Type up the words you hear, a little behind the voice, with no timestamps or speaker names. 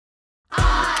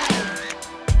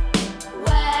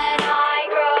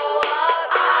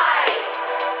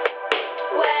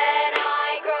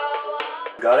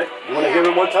Got it? You want to hear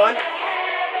it one time?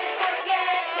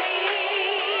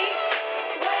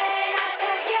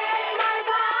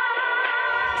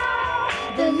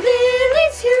 The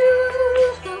lilies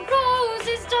hue, the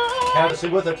roses die. Cat,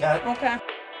 sing with her, Cat. Okay.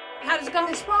 How does it go?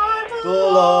 The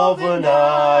Sparkle of the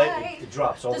night. It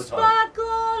drops all the time. The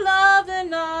sparkle of the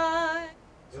night.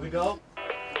 Here we go.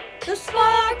 The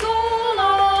sparkle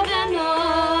of the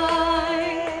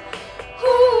night.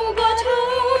 Who but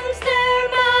owns their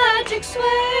magic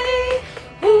sway?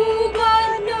 Who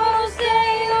but knows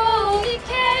they all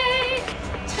decay?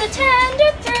 The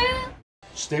tender thrill.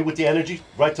 Stay with the energy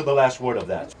right to the last word of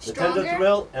that. Stronger? The tender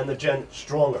thrill and the gen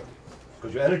stronger.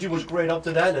 Because your energy was great up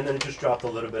to that, and then it just dropped a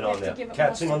little bit on there.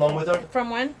 Cat, sing along with her. From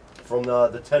when? From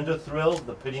the tender thrill,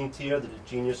 the pitying tear, the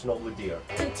genius noble dear.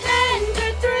 The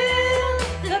tender thrill,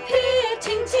 the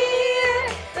pitying tear,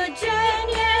 the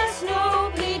genius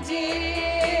nobly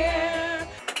dear.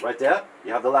 Right there,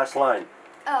 you have the last line.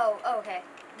 Oh, okay.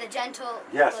 The gentle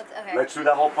Yes, look. Okay. let's do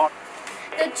that whole part.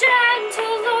 The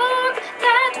gentle look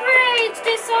that rage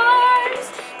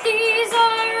disarms, these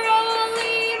are all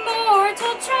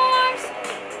immortal charms.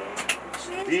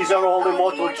 These are all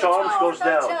immortal charms goes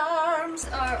down. Charms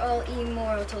are all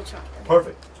immortal charms.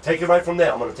 Perfect. Take it right from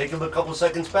there. I'm going to take you a couple couple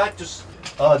seconds back. Just,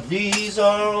 these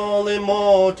are all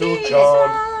immortal charms. These are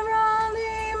all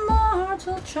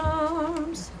immortal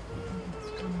charms.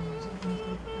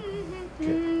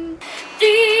 Okay.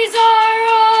 These are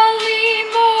all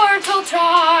immortal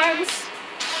charms.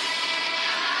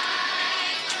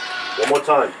 One more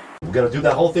time. We're going to do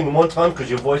that whole thing in one time because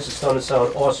your voice is starting to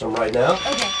sound awesome right now.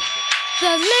 Okay. The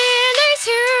lilies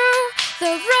hue, the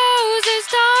roses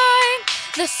die,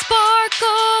 the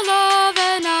sparkle of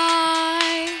an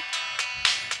eye.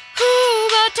 Who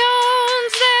but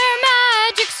owns their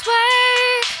magic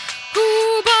sway?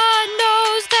 Who but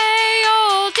knows they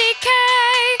all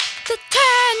decay? The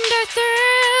tender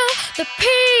thrill, the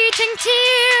pitying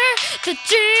tear, the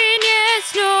genius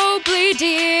nobly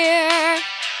dear.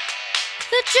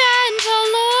 The gentle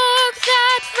look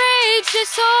that rage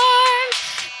disarms,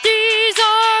 these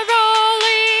are all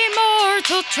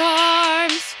immortal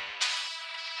charms.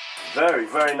 Very,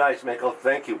 very nice, Maiko.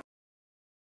 Thank you.